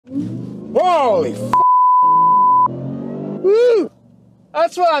Holy f***. Woo!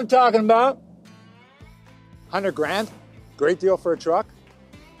 That's what I'm talking about. 100 grand, great deal for a truck.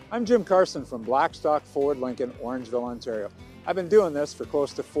 I'm Jim Carson from Blackstock Ford Lincoln, Orangeville, Ontario. I've been doing this for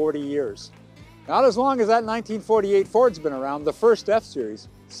close to 40 years. Not as long as that 1948 Ford's been around, the first F-Series,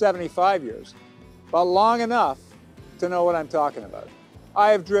 75 years, but long enough to know what I'm talking about.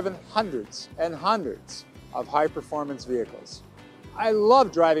 I have driven hundreds and hundreds of high-performance vehicles. I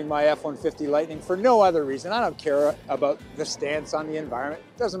love driving my F-150 Lightning for no other reason. I don't care about the stance on the environment.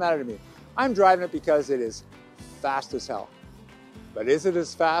 It doesn't matter to me. I'm driving it because it is fast as hell. But is it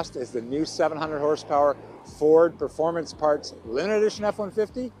as fast as the new 700 horsepower Ford Performance Parts Limited Edition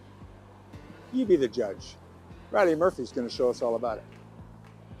F-150? You be the judge. Riley Murphy's going to show us all about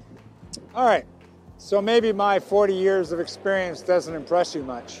it. All right, so maybe my 40 years of experience doesn't impress you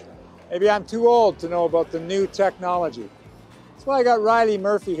much. Maybe I'm too old to know about the new technology. That's why I got Riley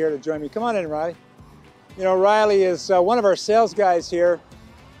Murphy here to join me. Come on in, Riley. You know, Riley is one of our sales guys here.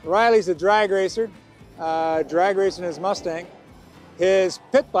 Riley's a drag racer, drag racing his Mustang. His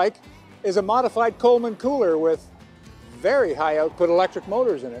pit bike is a modified Coleman cooler with very high output electric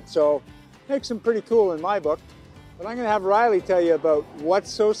motors in it. So makes him pretty cool in my book. But I'm going to have Riley tell you about what's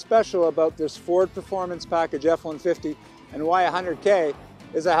so special about this Ford Performance Package F-150 and why 100K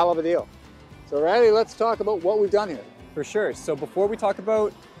is a hell of a deal. So Riley, let's talk about what we've done here. For sure. So before we talk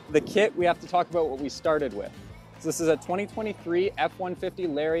about the kit, we have to talk about what we started with. So this is a 2023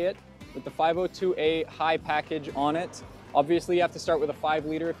 F-150 Lariat with the 502A high package on it. Obviously, you have to start with a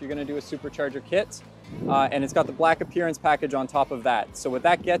 5-liter if you're going to do a supercharger kit. And it's got the black appearance package on top of that. So what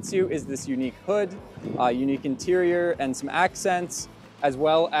that gets you is this unique hood, unique interior, and some accents, as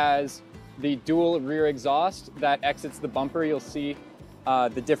well as the dual rear exhaust that exits the bumper. You'll see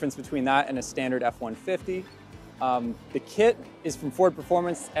the difference between that and a standard F-150. The kit is from Ford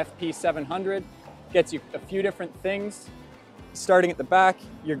Performance FP700. Gets you a few different things. Starting at the back,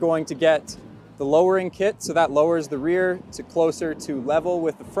 you're going to get the lowering kit, so that lowers the rear to closer to level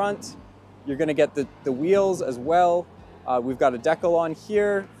with the front. You're going to get the wheels as well. We've got a decal on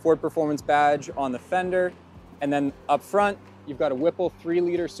here, Ford Performance badge on the fender, and then up front, you've got a Whipple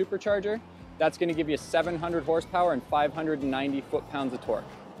 3-liter supercharger. That's going to give you 700 horsepower and 590 foot-pounds of torque.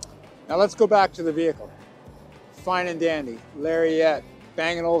 Now let's go back to the vehicle. Fine and dandy, Lariat,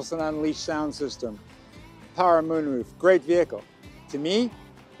 Bang & Olufsen Unleashed sound system, power moonroof, great vehicle. To me,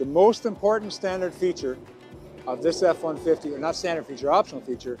 the most important standard feature of this F-150, or not standard feature, optional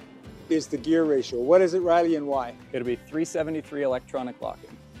feature, is the gear ratio. What is it, Riley, and why? It'll be 373 electronic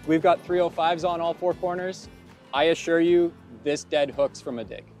locking. We've got 305s on all 4 corners. I assure you, this dead hooks from a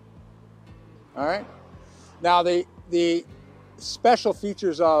dig. All right. Now the special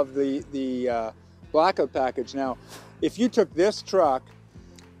features of the blackout package. Now, if you took this truck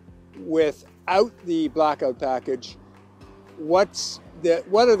without the blackout package, what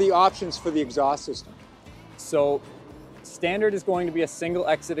are the options for the exhaust system? So standard is going to be a single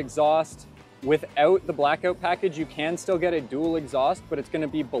exit exhaust. Without the blackout package, you can still get a dual exhaust, but it's going to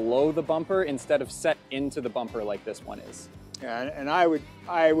be below the bumper instead of set into the bumper like this one is. Yeah, and I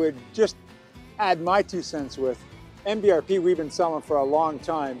would just add my 2 cents with MBRP. We've been selling for a long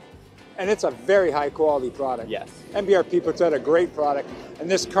time, and it's a very high quality product. Yes. MBRP puts out a great product, and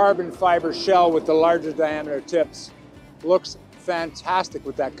this carbon fiber shell with the larger diameter tips looks fantastic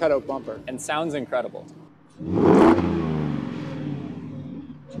with that cutout bumper. And sounds incredible.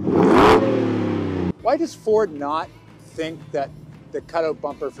 Why does Ford not think that the cutout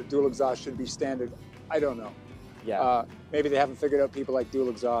bumper for dual exhaust should be standard? I don't know. Yeah. Maybe they haven't figured out people like dual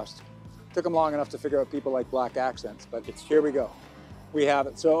exhaust. Took them long enough to figure out people like black accents, but here we go. We have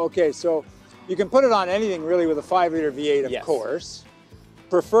it. So, okay, so you can put it on anything really with a 5-liter V8, of course.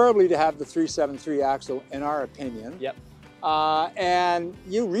 Preferably to have the 373 axle, in our opinion. Yep. And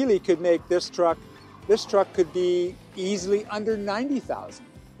you really could make this truck could be easily under 90,000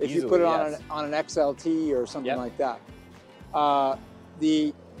 if you put it on an XLT or something like that.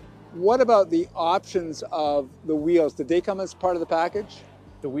 What about the options of the wheels? Did they come as part of the package?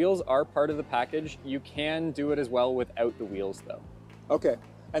 The wheels are part of the package. You can do it as well without the wheels though. Okay,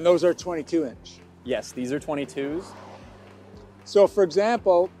 and those are 22-inch? Yes, these are 22s. So for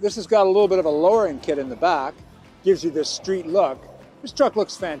example, this has got a little bit of a lowering kit in the back, gives you this street look. This truck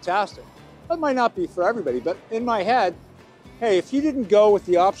looks fantastic. That might not be for everybody, but in my head, hey, if you didn't go with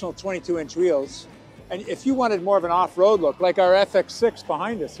the optional 22-inch wheels, and if you wanted more of an off-road look, like our FX6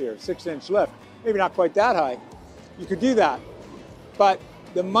 behind us here, 6-inch lift, maybe not quite that high, you could do that. But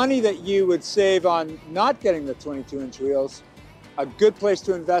the money that you would save on not getting the 22-inch wheels, a good place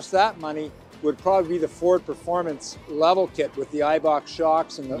to invest that money would probably be the Ford Performance level kit with the iBox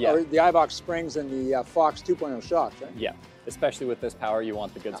shocks and or the iBox springs and the Fox 2.0 shocks, right? Yeah, especially with this power, you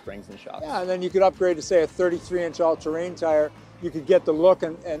want the good springs and shocks. Yeah, and then you could upgrade to, say, a 33-inch all-terrain tire. You could get the look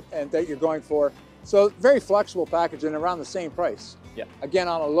and that you're going for. So very flexible package and around the same price. Yeah. Again,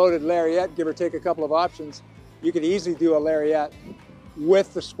 on a loaded Lariat, give or take a couple of options, you could easily do a Lariat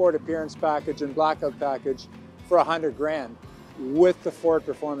with the Sport Appearance package and Blackout package for $100,000 with the Ford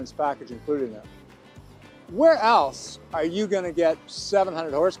Performance package included in there. Where else are you going to get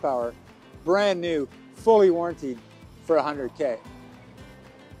 700 horsepower, brand new, fully warranted for $100K?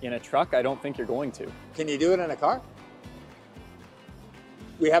 In a truck, I don't think you're going to. Can you do it in a car?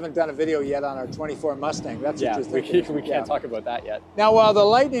 We haven't done a video yet on our 24 Mustang. That's interesting. We can't talk about that yet. Now, while the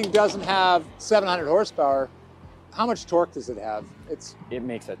Lightning doesn't have 700 horsepower, how much torque does it have? It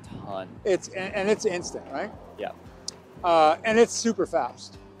makes a ton. And it's instant, right? Yeah. And it's super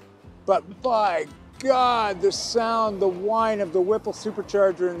fast. But by God, the sound, the whine of the Whipple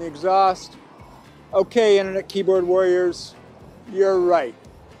Supercharger and the exhaust. Okay, Internet Keyboard Warriors, you're right.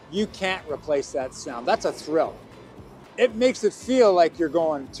 You can't replace that sound. That's a thrill. It makes it feel like you're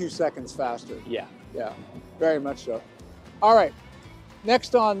going 2 seconds faster. Yeah. Yeah, very much so. All right,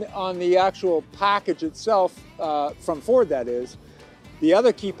 next on the actual package itself, from Ford that is, the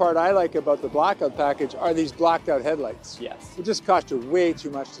other key part I like about the Blackout package are these blacked out headlights. Yes. It just costs you way too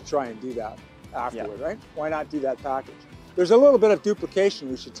much to try and do that afterward, right? Why not do that package? There's a little bit of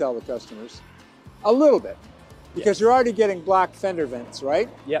duplication we should tell the customers. A little bit, because you're already getting black fender vents, right?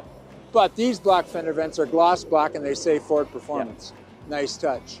 Yep. But these black fender vents are gloss black and they say Ford Performance. Nice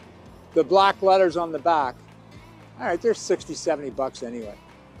touch. The black letters on the back, all right, they're 60, 70 bucks anyway.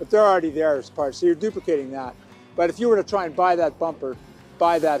 But they're already there as part, so you're duplicating that. But if you were to try and buy that bumper,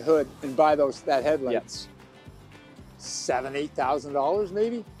 buy that hood, and buy that headlights, $7,000, $8,000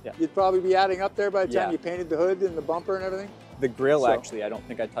 maybe? Yeah. You'd probably be adding up there by the time you painted the hood and the bumper and everything. The Grille, actually, I don't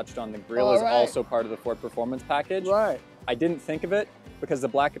think I touched on. The Grille is also part of the Ford Performance package. Right. I didn't think of it because the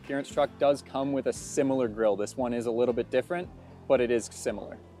Black Appearance truck does come with a similar grille. This one is a little bit different, but it is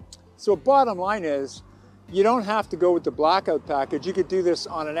similar. So bottom line is, you don't have to go with the Blackout package. You could do this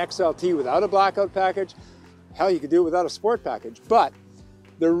on an XLT without a Blackout package. Hell, you could do it without a Sport package. But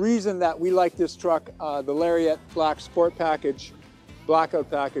the reason that we like this truck, the Lariat Black Sport package, Blackout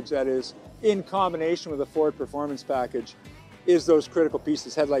package that is, in combination with the Ford Performance package, is those critical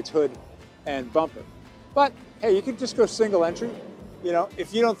pieces, headlights, hood, and bumper. But hey, you could just go single entry. You know,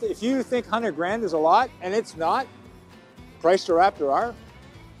 if you think $100,000 is a lot, and it's not, priced a Raptor R,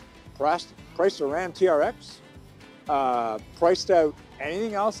 priced a Ram TRX, priced out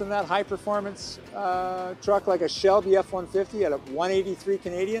anything else in that high performance truck like a Shelby F-150 at a 183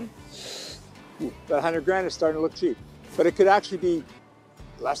 Canadian, that $100,000 is starting to look cheap. But it could actually be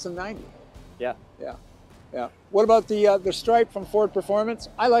less than 90. Yeah. Yeah. Yeah. What about the stripe from Ford Performance?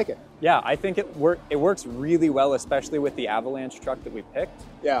 I like it. Yeah, I think it works really well, especially with the Avalanche truck that we picked.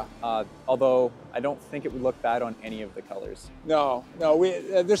 Yeah. Although I don't think it would look bad on any of the colors. No, no.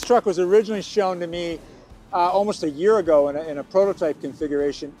 This truck was originally shown to me almost a year ago in a prototype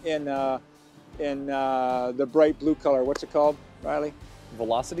configuration in the bright blue color. What's it called, Riley?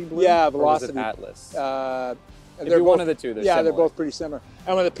 Velocity blue? Yeah, Velocity. Or was it Atlas? They're both, one of the two. They're similar. They're both pretty similar.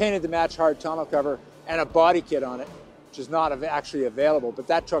 And with a painted to match hard tonneau cover and a body kit on it, which is not actually available, but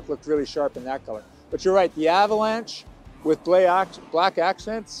that truck looked really sharp in that color. But you're right, the Avalanche with black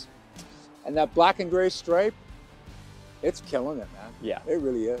accents and that black and gray stripe, it's killing it, man. Yeah. It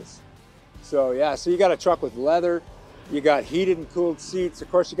really is. So yeah, so you got a truck with leather, you got heated and cooled seats, of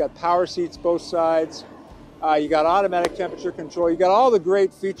course you got power seats both sides, you got automatic temperature control, you got all the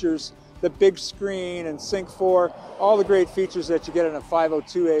great features, the big screen and Sync 4, all the great features that you get in a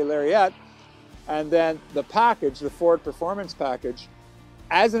 502A Lariat. And then the package, the Ford Performance package,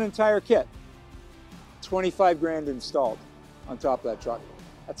 as an entire kit, $25,000 installed on top of that truck.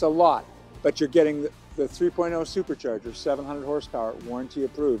 That's a lot, but you're getting the 3.0 Supercharger, 700 horsepower, warranty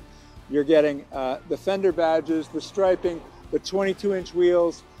approved. You're getting the fender badges, the striping, the 22-inch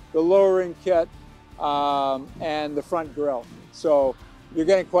wheels, the lowering kit, and the front grille. So you're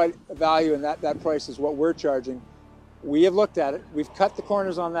getting quite a value, and that price is what we're charging. We have looked at it, we've cut the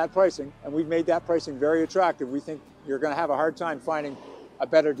corners on that pricing, and we've made that pricing very attractive. We think you're gonna have a hard time finding a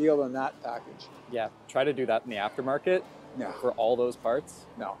better deal than that package. Yeah, try to do that in the aftermarket for all those parts.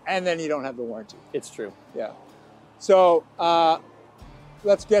 No, and then you don't have the warranty. It's true. Yeah. So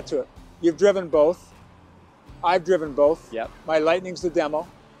let's get to it. You've driven both. I've driven both. Yep. My Lightning's the demo.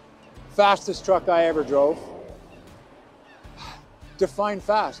 Fastest truck I ever drove. Define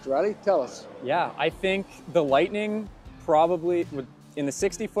fast, Riley, tell us. Yeah, I think the Lightning probably, in the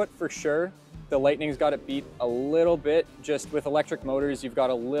 60 foot for sure, The Lightning's got it beat a little bit. Just with electric motors, you've got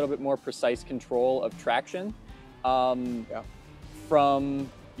a little bit more precise control of traction. From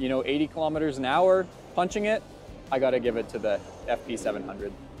 80 kilometers an hour punching it, I got to give it to the FP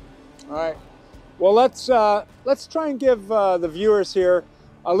 700. All right. Well, let's try and give the viewers here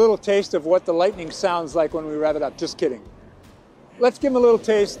a little taste of what the Lightning sounds like when we rev it up. Just kidding. Let's give them a little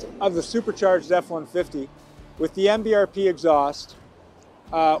taste of the supercharged F-150 with the MBRP exhaust.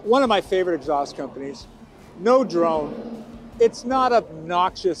 One of my favorite exhaust companies. No drone. It's not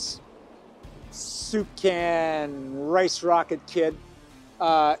obnoxious soup can rice rocket kid.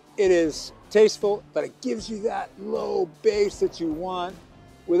 It is tasteful, but it gives you that low bass that you want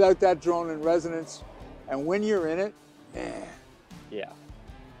without that drone and resonance. And when you're in it, man, yeah,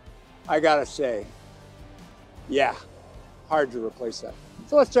 I gotta say, yeah, hard to replace that.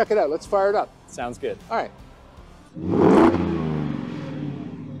 So let's check it out. Let's fire it up. Sounds good. All right.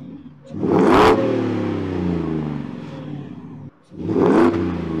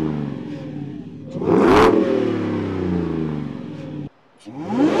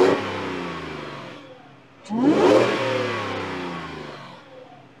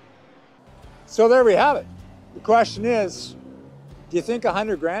 So there we have it. The question is, do you think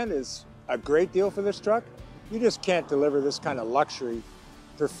 100 grand is a great deal for this truck? You just can't deliver this kind of luxury,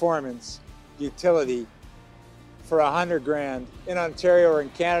 performance, utility for 100 grand in Ontario or in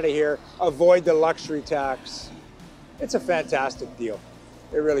Canada here. Avoid the luxury tax. It's a fantastic deal.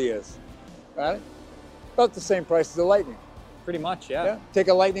 It really is. Right? About the same price as the Lightning. Pretty much, yeah. Take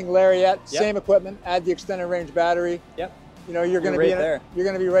a Lightning Lariat, same equipment, add the extended range battery. Yep. You're going to be there. You're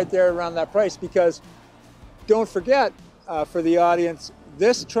going to be right there around that price, because don't forget, for the audience,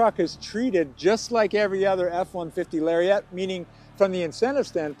 this truck is treated just like every other F-150 Lariat, meaning from the incentive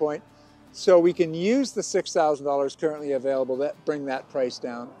standpoint, so we can use the $6,000 currently available that bring that price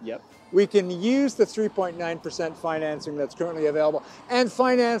down. Yep. We can use the 3.9% financing that's currently available and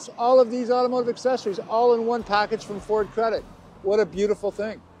finance all of these automotive accessories all in one package from Ford Credit. What a beautiful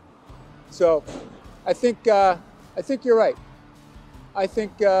thing. So I think you're right. I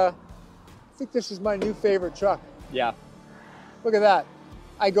think this is my new favorite truck. Yeah. Look at that.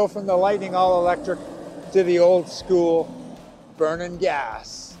 I go from the Lightning all electric to the old school burning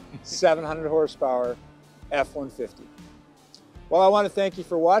gas 700 horsepower F-150. Well, I want to thank you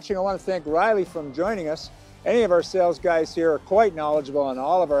for watching. I want to thank Riley for joining us. Any of our sales guys here are quite knowledgeable on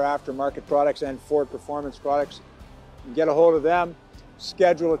all of our aftermarket products and Ford performance products. You can get a hold of them,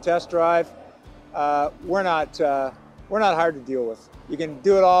 schedule a test drive. We're not hard to deal with. You can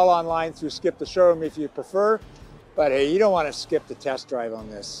do it all online through Skip the Showroom if you prefer, but hey, you don't want to skip the test drive on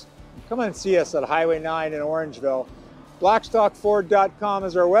this. Come and see us at Highway 9 in Orangeville. BlackstockFord.com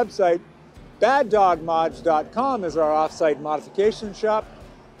is our website. BadDogMods.com is our off-site modification shop.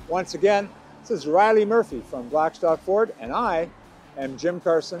 Once again, this is Riley Murphy from Blackstock Ford, and I am Jim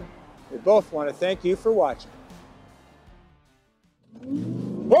Carson. We both want to thank you for watching.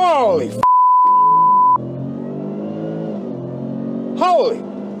 Holy f***! Holy!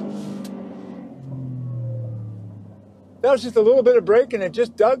 That was just a little bit of brake and it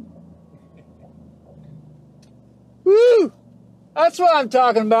just dug. Woo! That's what I'm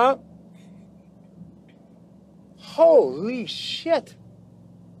talking about. Holy shit.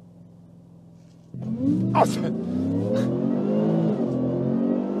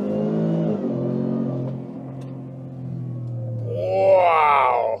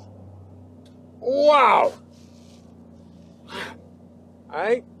 Wow. Wow. All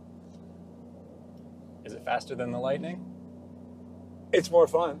right. Is it faster than the Lightning? It's more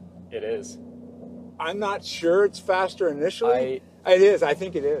fun. It is. I'm not sure it's faster initially. It is. I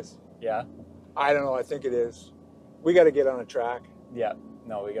think it is. Yeah. I don't know. I think it is. We got to get on a track. Yeah.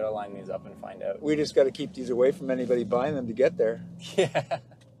 No, we got to line these up and find out. We just got to keep these away from anybody buying them to get there. Yeah.